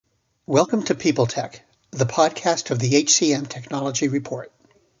Welcome to People Tech, the podcast of the HCM Technology Report.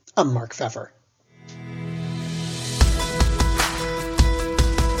 I'm Mark Pfeffer.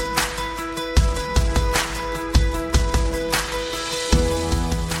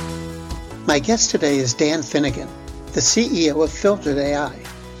 My guest today is Dan Finnegan, the CEO of Filtered AI.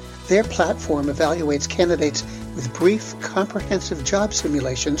 Their platform evaluates candidates with brief, comprehensive job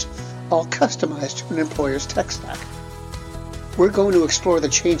simulations, all customized to an employer's tech stack. We're going to explore the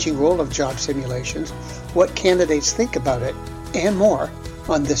changing role of job simulations, what candidates think about it, and more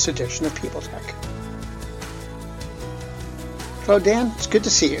on this edition of People Tech. Hello, Dan. It's good to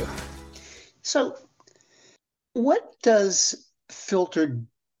see you. So, what does Filtered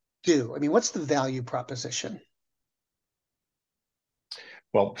do? I mean, what's the value proposition?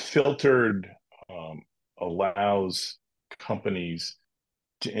 Well, Filtered allows companies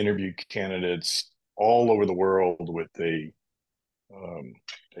to interview candidates all over the world with a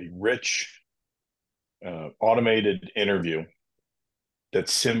rich automated interview that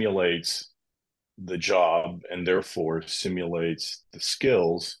simulates the job and therefore simulates the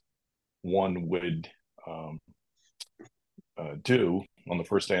skills one would do on the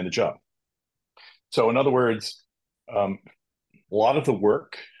first day on the job. So in other words, a lot of the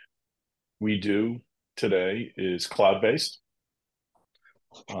work we do today is cloud-based.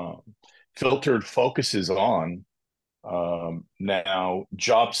 Filtered focuses on now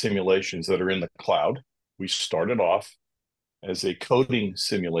job simulations that are in the cloud. We started off as a coding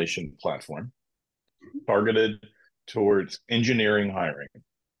simulation platform targeted towards engineering hiring.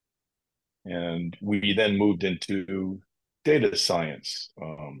 And we then moved into data science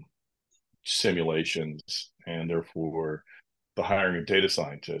simulations and therefore the hiring of data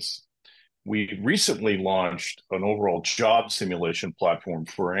scientists. We recently launched an overall job simulation platform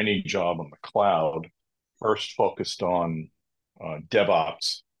for any job on the cloud, first focused on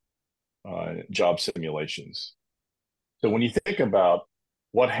DevOps job simulations. So when you think about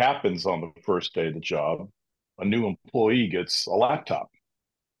what happens on the first day of the job, a new employee gets a laptop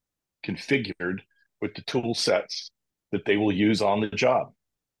configured with the tool sets that they will use on the job.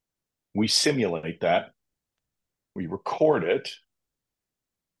 We simulate that, we record it,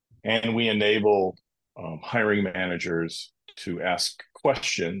 and we enable hiring managers to ask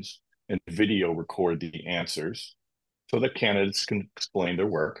questions and video record the answers so that candidates can explain their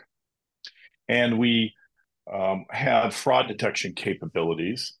work. And we have fraud detection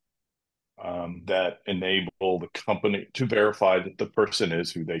capabilities that enable the company to verify that the person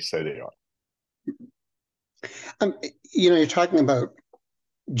is who they say they are. You're talking about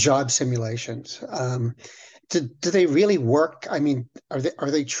job simulations. Do they really work? I mean, are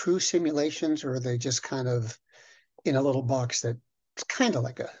they true simulations, or are they just kind of in a little box that's kind of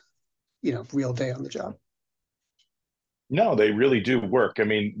like a, real day on the job? No, they really do work. I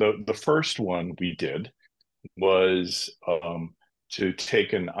mean, the first one we did was to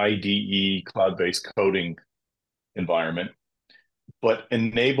take an IDE cloud-based coding environment, but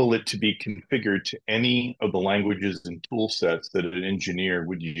enable it to be configured to any of the languages and tool sets that an engineer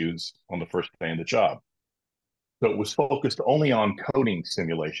would use on the first day of the job. So it was focused only on coding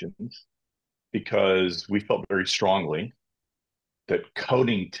simulations because we felt very strongly that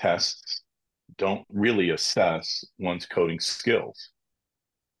coding tests don't really assess one's coding skills.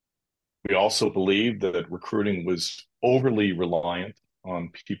 We also believed that recruiting was overly reliant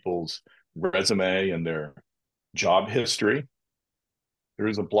on people's resume and their job history. There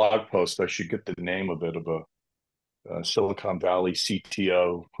is a blog post, I should get the name of it, of a Silicon Valley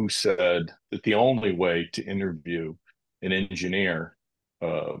CTO who said that the only way to interview an engineer,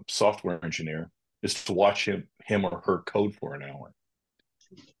 software engineer, is to watch him or her code for an hour.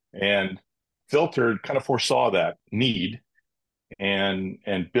 And Filtered kind of foresaw that need and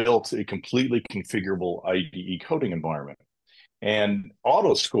built a completely configurable IDE coding environment. And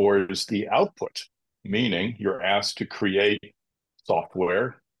auto scores the output, meaning you're asked to create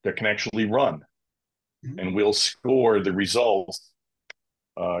software that can actually run. And we'll score the results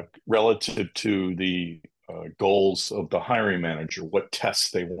relative to the goals of the hiring manager, what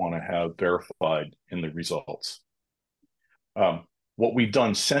tests they want to have verified in the results. What we've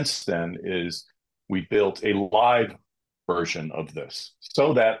done since then is we built a live version of this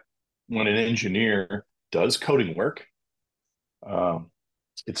so that when an engineer does coding work,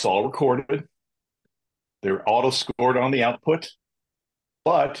 it's all recorded. They're auto-scored on the output,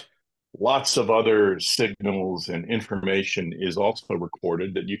 but lots of other signals and information is also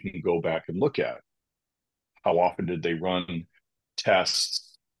recorded that you can go back and look at. How often did they run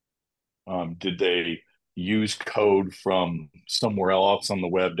tests? Did they use code from somewhere else on the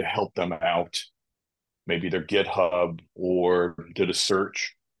web to help them out? Maybe their GitHub, or did a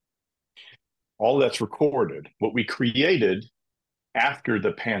search. all that's recorded. What we created after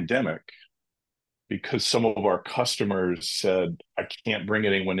the pandemic, because some of our customers said, I can't bring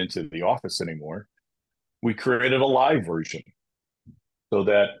anyone into the office anymore, we created a live version so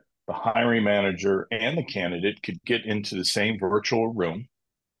that the hiring manager and the candidate could get into the same virtual room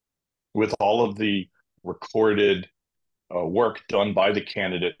with all of the recorded work done by the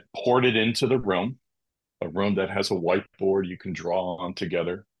candidate ported into the room, a room that has a whiteboard you can draw on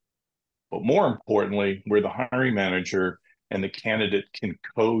together. But more importantly, where the hiring manager and the candidate can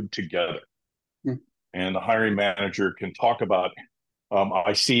code together. Mm. And the hiring manager can talk about,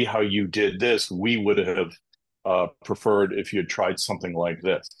 I see how you did this. We would have preferred if you had tried something like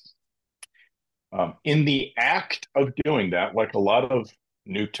this. In the act of doing that, like a lot of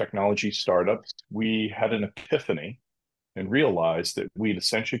new technology startups, we had an epiphany and realized that we'd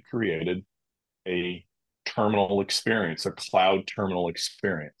essentially created a terminal experience, a cloud terminal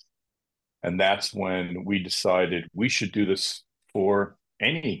experience. And that's when we decided we should do this for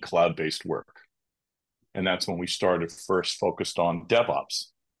any cloud-based work. And that's when we started first focused on DevOps.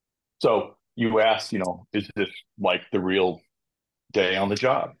 So you asked, is this like the real day on the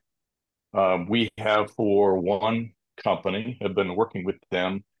job? We have, for one company, have been working with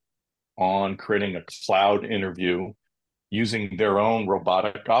them on creating a cloud interview using their own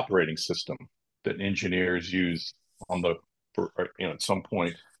robotic operating system that engineers use at some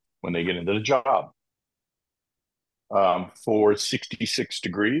point when they get into the job. For 66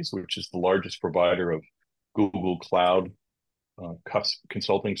 Degrees, which is the largest provider of Google Cloud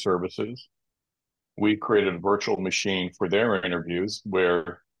consulting services, we created a virtual machine for their interviews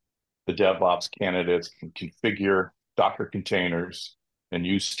where the DevOps candidates can configure Docker containers and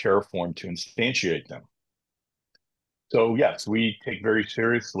use Terraform to instantiate them. So yes, we take very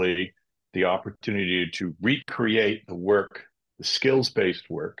seriously the opportunity to recreate the work, the skills-based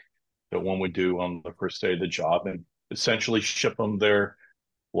work that one would do on the first day of the job, and essentially ship them their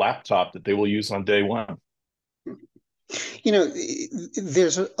laptop that they will use on day one.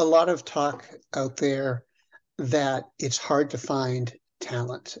 There's a lot of talk out there that it's hard to find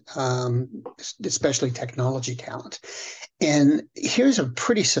talent, especially technology talent. And here's a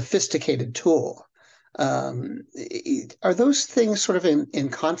pretty sophisticated tool. Are those things sort of in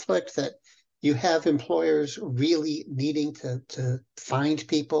conflict, that you have employers really needing to find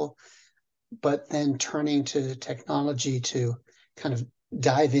people, but then turning to technology to kind of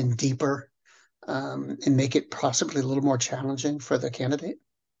dive in deeper and make it possibly a little more challenging for the candidate?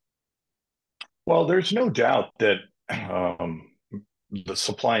 Well, there's no doubt that the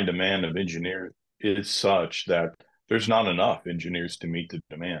supply and demand of engineers is such that there's not enough engineers to meet the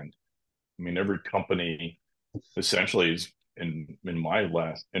demand. I mean, every company essentially is in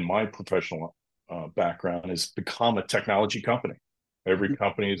my professional background has become a technology company. Every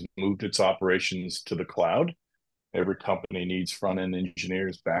company has moved its operations to the cloud. Every company needs front-end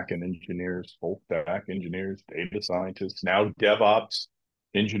engineers, back-end engineers, full-stack engineers, data scientists, now DevOps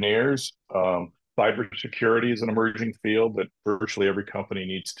engineers. Cybersecurity is an emerging field that virtually every company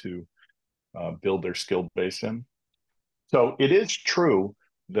needs to build their skill base in. So it is true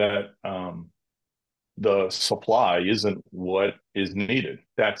that the supply isn't what is needed.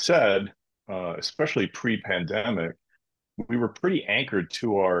 That said, especially pre-pandemic, we were pretty anchored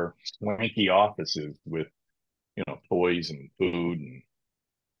to our swanky offices with toys and food and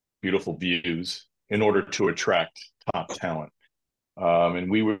beautiful views in order to attract top talent. And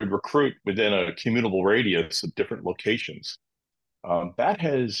we would recruit within a commutable radius of different locations. That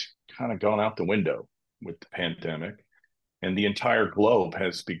has kind of gone out the window with the pandemic, and the entire globe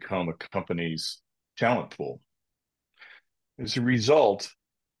has become a company's talent pool. As a result,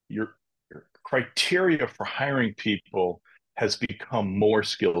 your criteria for hiring people has become more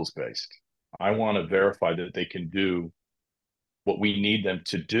skills-based. I want to verify that they can do what we need them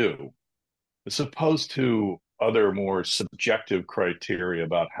to do, as opposed to other more subjective criteria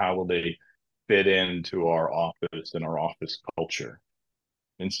about how will they fit into our office and our office culture.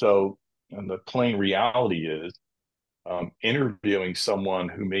 And so, and the plain reality is, interviewing someone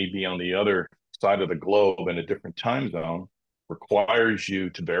who may be on the other side of the globe in a different time zone requires you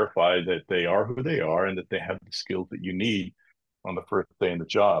to verify that they are who they are and that they have the skills that you need on the first day in the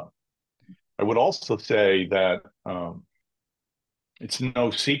job. I would also say that it's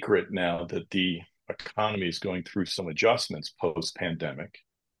no secret now that the economy is going through some adjustments post-pandemic,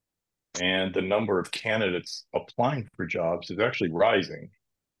 and the number of candidates applying for jobs is actually rising.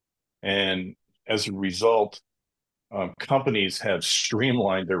 And as a result, companies have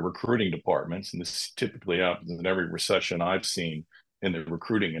streamlined their recruiting departments, and this typically happens in every recession I've seen in the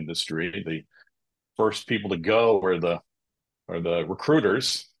recruiting industry. The first people to go are the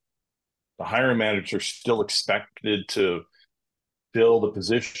recruiters. The hiring managers are still expected to fill the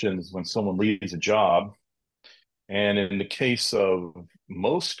positions when someone leaves a job. And in the case of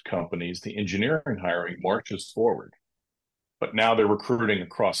most companies, the engineering hiring marches forward, but now they're recruiting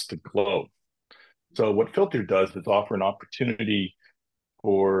across the globe. So what Filter does is offer an opportunity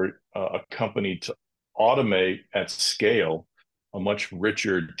for a company to automate at scale a much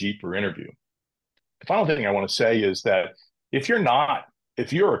richer, deeper interview. The final thing I want to say is that if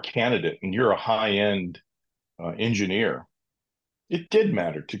you're a candidate and you're a high-end engineer, it did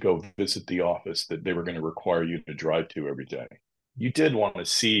matter to go visit the office that they were going to require you to drive to every day. You did want to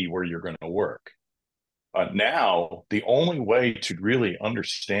see where you're going to work. Now, the only way to really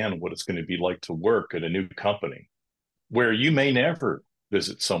understand what it's going to be like to work at a new company, where you may never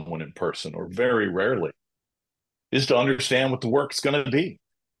visit someone in person or very rarely, is to understand what the work's going to be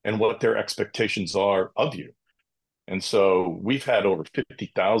and what their expectations are of you. And so we've had over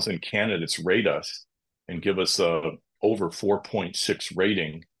 50,000 candidates rate us and give us a over 4.6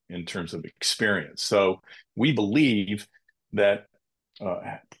 rating in terms of experience. So we believe that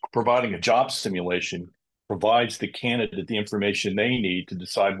providing a job simulation provides the candidate the information they need to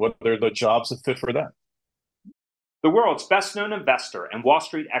decide whether the job's a fit for them. The world's best-known investor and Wall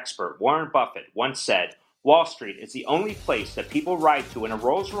Street expert Warren Buffett once said, "Wall Street is the only place that people ride to in a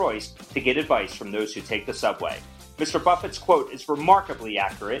Rolls-Royce to get advice from those who take the subway." Mr. Buffett's quote is remarkably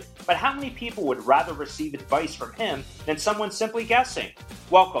accurate, but how many people would rather receive advice from him than someone simply guessing?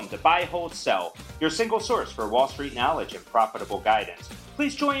 Welcome to Buy, Hold, Sell, your single source for Wall Street knowledge and profitable guidance.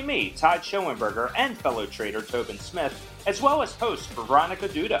 Please join me, Todd Schoenberger, and fellow trader Tobin Smith, as well as host Veronica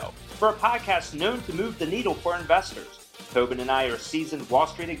Dudo, for a podcast known to move the needle for investors. Tobin and I are seasoned Wall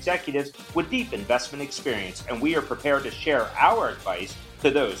Street executives with deep investment experience, and we are prepared to share our advice to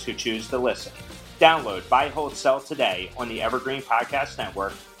those who choose to listen. Download Buy, Hold, Sell today on the Evergreen Podcast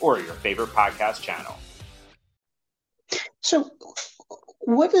Network or your favorite podcast channel. So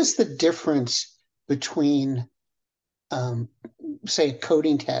what is the difference between, say,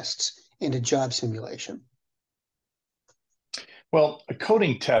 coding tests and a job simulation? Well, a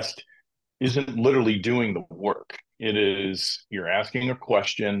coding test isn't literally doing the work. It is, you're asking a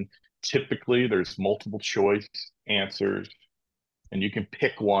question. Typically, there's multiple choice answers, and you can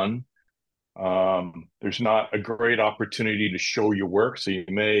pick one. There's not a great opportunity to show your work, so you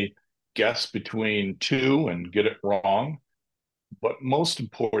may guess between two and get it wrong. But most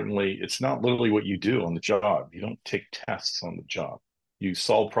importantly, it's not literally what you do on the job. You don't take tests on the job. You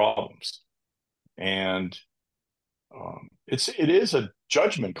solve problems. And it is a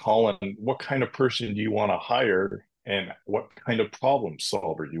judgment call on what kind of person do you want to hire and what kind of problem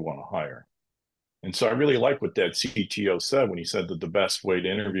solver you want to hire. And so I really like what that CTO said when he said that the best way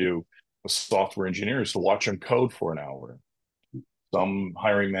to interview a software engineer is to watch them code for an hour. Some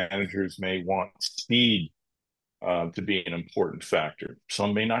hiring managers may want speed to be an important factor.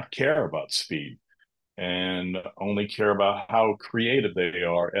 Some may not care about speed and only care about how creative they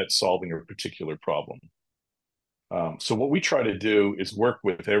are at solving a particular problem. So what we try to do is work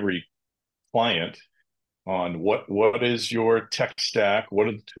with every client on what is your tech stack, what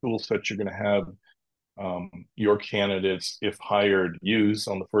are the tools that you're going to have your candidates, if hired, use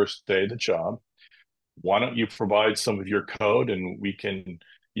on the first day of the job. Why don't you provide some of your code, and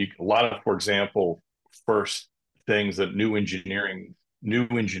a lot of, for example, first things that new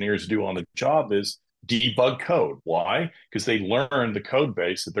engineers do on the job is debug code. Why? Because they learn the code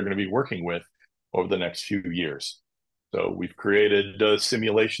base that they're going to be working with over the next few years. So we've created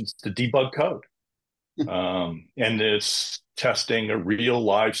simulations to debug code. And it's testing a real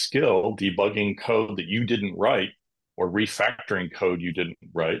live skill, debugging code that you didn't write or refactoring code you didn't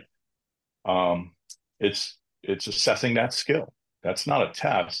write. It's assessing that skill. That's not a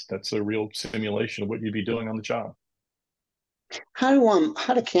test. That's a real simulation of what you'd be doing on the job. How do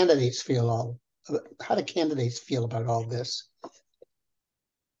candidates feel about all this?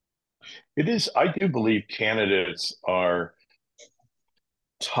 I do believe candidates are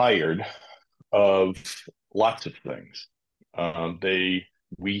tired of lots of things.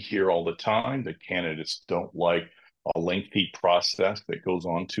 We hear all the time that candidates don't like a lengthy process that goes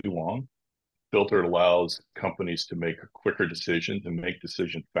on too long. Filter allows companies to make quicker decisions and make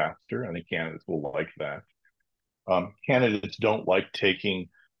decisions faster. I think candidates will like that. Candidates don't like taking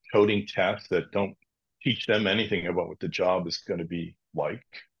coding tests that don't teach them anything about what the job is going to be like.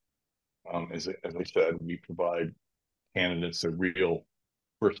 As I said, we provide candidates a real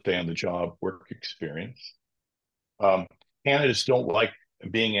first day on the job work experience. Candidates don't like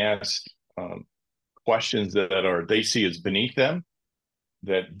being asked questions that they see as beneath them,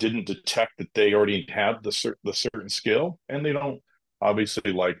 that didn't detect that they already have the certain skill, and they don't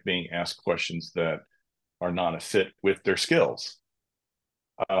obviously like being asked questions that are not a fit with their skills.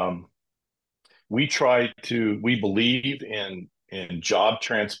 Um, we believe in job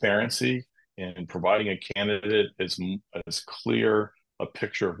transparency and providing a candidate as clear a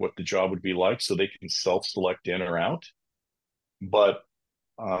picture of what the job would be like so they can self-select in or out. But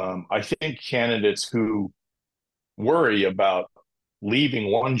I think candidates who worry about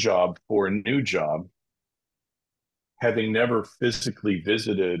leaving one job for a new job, having never physically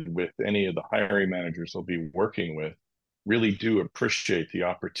visited with any of the hiring managers they'll be working with, really do appreciate the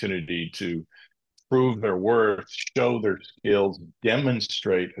opportunity to prove their worth, show their skills,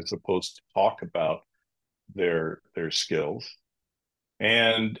 demonstrate as opposed to talk about their skills,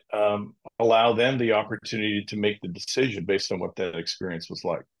 and allow them the opportunity to make the decision based on what that experience was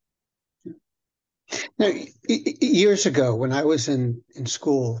like. Now, years ago, when I was in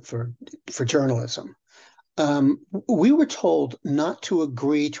school for journalism, we were told not to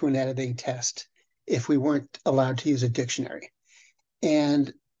agree to an editing test if we weren't allowed to use a dictionary.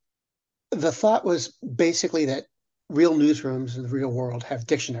 And the thought was basically that real newsrooms in the real world have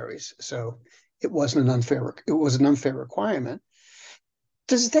dictionaries, so it was an unfair requirement.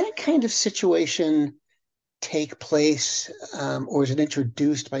 Does that kind of situation take place, or is it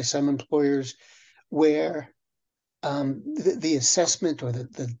introduced by some employers where the assessment or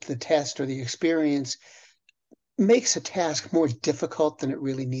the test or the experience makes a task more difficult than it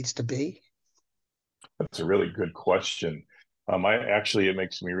really needs to be? That's a really good question. It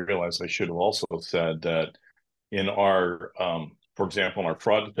makes me realize I should have also said that in our, for example, in our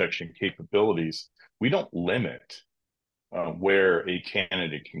fraud detection capabilities, we don't limit where a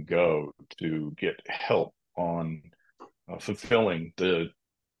candidate can go to get help on fulfilling the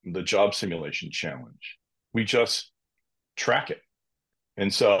job simulation challenge. We just track it.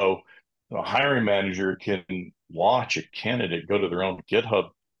 And so a hiring manager can watch a candidate go to their own GitHub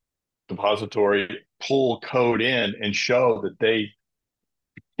depository, pull code in, and show that they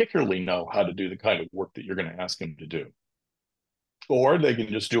particularly know how to do the kind of work that you're going to ask them to do. Or they can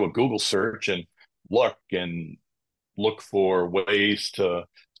just do a Google search and look for ways to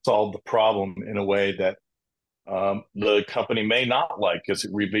solve the problem in a way that the company may not like, as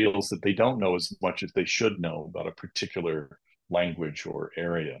it reveals that they don't know as much as they should know about a particular language or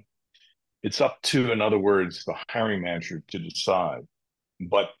area. It's up to, in other words, the hiring manager to decide.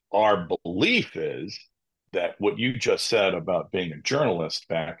 But our belief is that what you just said about being a journalist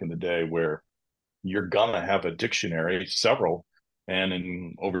back in the day, where you're going to have a dictionary, several,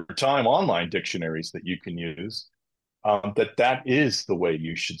 and over time, online dictionaries that you can use, that is the way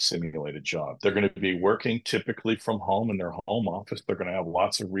you should simulate a job. They're going to be working typically from home in their home office. They're going to have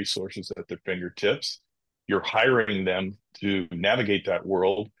lots of resources at their fingertips. You're hiring them to navigate that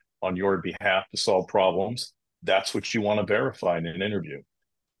world on your behalf to solve problems. That's what you want to verify in an interview.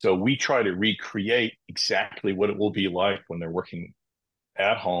 So we try to recreate exactly what it will be like when they're working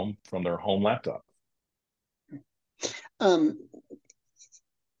at home from their home laptop.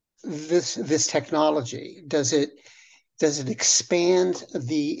 This technology, does it expand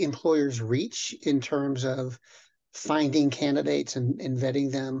the employer's reach in terms of finding candidates and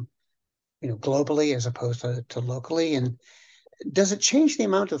vetting them, globally as opposed to locally? And does it change the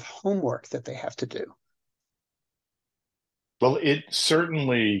amount of homework that they have to do? Well, it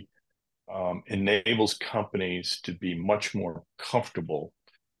certainly enables companies to be much more comfortable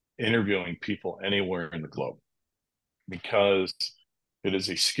interviewing people anywhere in the globe, because it is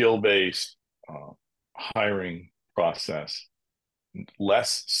a skill-based hiring process,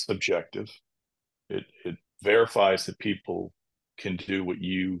 less subjective. It verifies that people can do what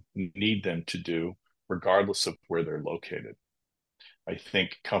you need them to do, regardless of where they're located. I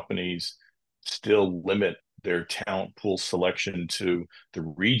think companies still limit their talent pool selection to the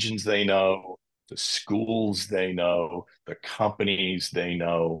regions they know, the schools they know, the companies they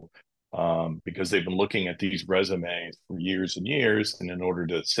know, because they've been looking at these resumes for years and years, and in order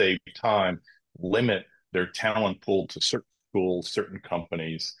to save time, limit their talent pool to certain schools, certain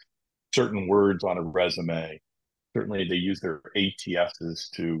companies, certain words on a resume. Certainly, they use their ATSs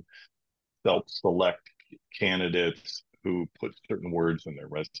to self-select candidates who put certain words in their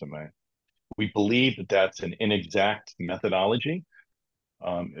resume. We believe that that's an inexact methodology.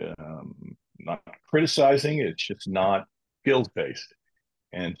 Not criticizing, it's just not skills-based.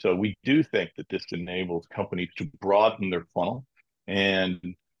 And so we do think that this enables companies to broaden their funnel and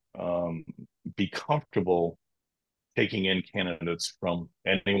be comfortable taking in candidates from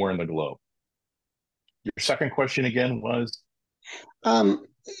anywhere in the globe. Your second question again was?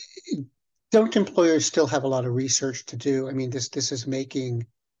 Don't employers still have a lot of research to do? I mean, this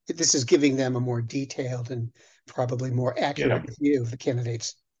is giving them a more detailed and probably more accurate view of the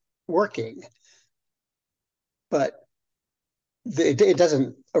candidate's working. But it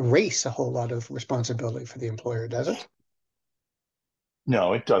doesn't erase a whole lot of responsibility for the employer, does it?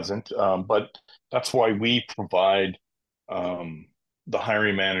 No, it doesn't. But that's why we provide the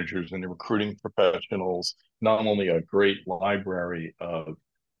hiring managers and the recruiting professionals not only a great library of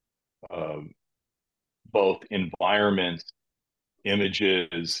both environments,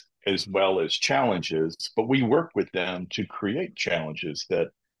 images, as well as challenges, but we work with them to create challenges that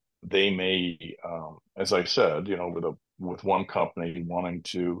they may, as I said, with one company wanting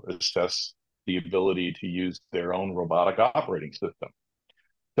to assess the ability to use their own robotic operating system.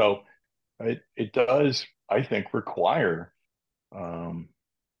 So it does, I think, require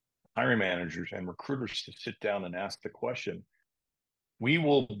hiring managers and recruiters to sit down and ask the question, we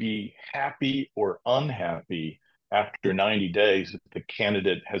will be happy or unhappy after 90 days if the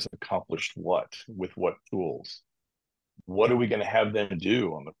candidate has accomplished what, with what tools. What are we going to have them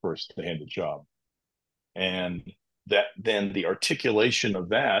do on the first day of the job? And that then the articulation of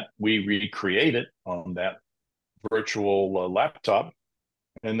that, we recreate it on that virtual laptop,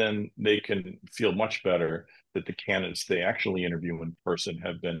 and then they can feel much better that the candidates they actually interview in person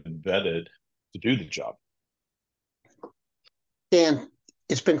have been vetted to do the job. Dan,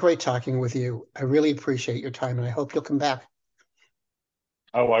 it's been great talking with you. I really appreciate your time, and I hope you'll come back.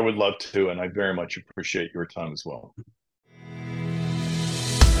 Oh, I would love to, and I very much appreciate your time as well.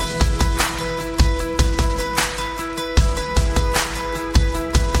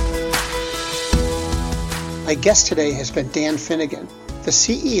 My guest today has been Dan Finnegan, the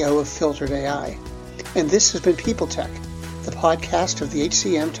CEO of Filtered AI. And this has been People Tech, the podcast of the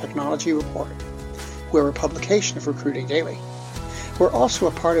HCM Technology Report. We're a publication of Recruiting Daily. We're also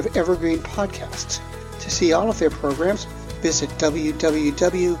a part of Evergreen Podcasts. To see all of their programs, visit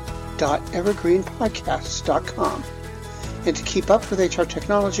www.evergreenpodcasts.com. And to keep up with HR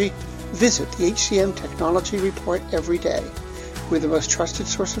technology, visit the HCM Technology Report every day. We're the most trusted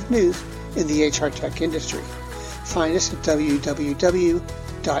source of news in the HR tech industry. Find us at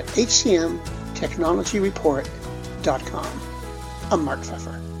www.hcmtechnologyreport.com. I'm Mark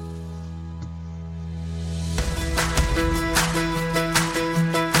Pfeffer.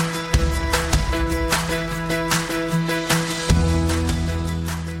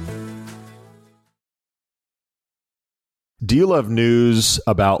 Do you love news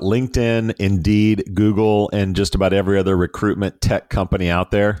about LinkedIn, Indeed, Google, and just about every other recruitment tech company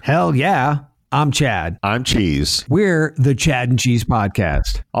out there? Hell yeah. I'm Chad. I'm Cheese. We're the Chad and Cheese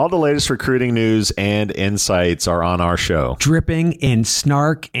Podcast. All the latest recruiting news and insights are on our show. Dripping in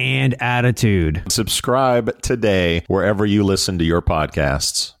snark and attitude. Subscribe today wherever you listen to your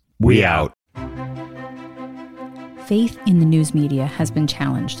podcasts. We out. Faith in the news media has been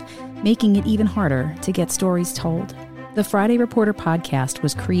challenged, making it even harder to get stories told. The Friday Reporter podcast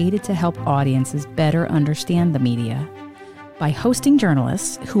was created to help audiences better understand the media by hosting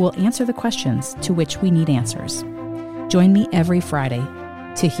journalists who will answer the questions to which we need answers. Join me every Friday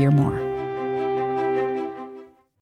to hear more.